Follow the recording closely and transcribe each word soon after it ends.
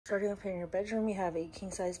Starting up here in your bedroom, you have a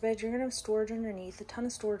king-size bed. You're going to have storage underneath, a ton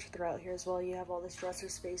of storage throughout here as well. You have all this dresser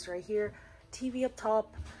space right here, TV up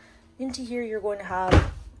top. Into here, you're going to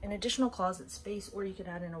have an additional closet space, or you could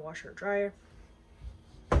add in a washer or dryer.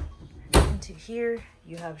 Into here,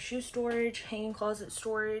 you have shoe storage, hanging closet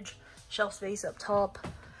storage, shelf space up top.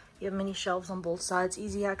 You have mini shelves on both sides,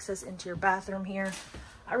 easy access into your bathroom here.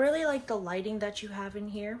 I really like the lighting that you have in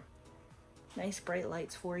here. Nice bright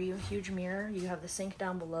lights for you, huge mirror. You have the sink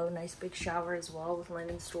down below, nice big shower as well with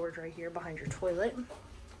linen storage right here behind your toilet.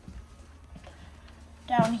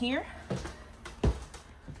 Down here,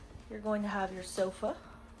 you're going to have your sofa.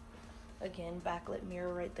 Again, backlit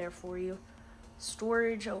mirror right there for you.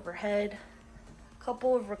 Storage overhead,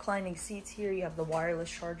 couple of reclining seats here. You have the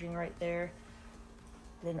wireless charging right there.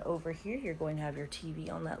 Then over here, you're going to have your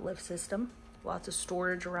TV on that lift system. Lots of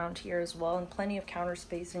storage around here as well, and plenty of counter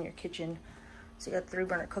space in your kitchen. So you got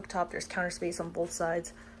 3-burner cooktop, there's counter space on both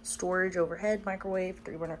sides, storage overhead, microwave,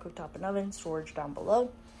 3-burner cooktop and oven, storage down below.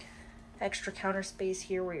 Extra counter space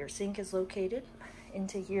here where your sink is located.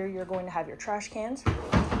 Into here, you're going to have your trash cans.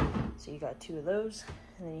 So you got 2 of those,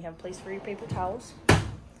 and then you have a place for your paper towels.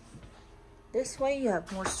 This way, you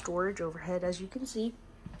have more storage overhead, as you can see.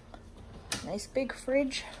 Nice big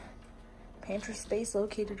fridge. Pantry space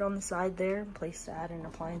located on the side there, place to add an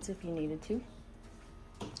appliance if you needed to.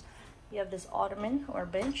 You have this ottoman or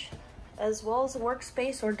bench, as well as a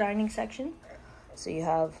workspace or dining section. So you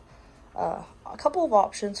have a couple of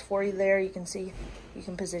options for you there. You can see you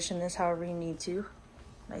can position this however you need to.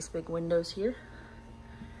 Nice big windows here.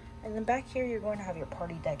 And then back here, you're going to have your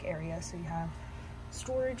party deck area. So you have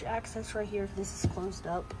storage access right here if this is closed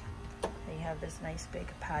up. Then you have this nice big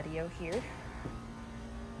patio here.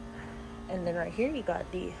 And then right here, you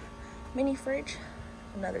got the mini fridge,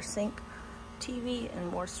 another sink, TV,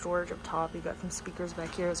 and more storage up top. You got some speakers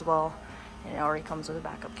back here as well, and it already comes with a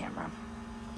backup camera.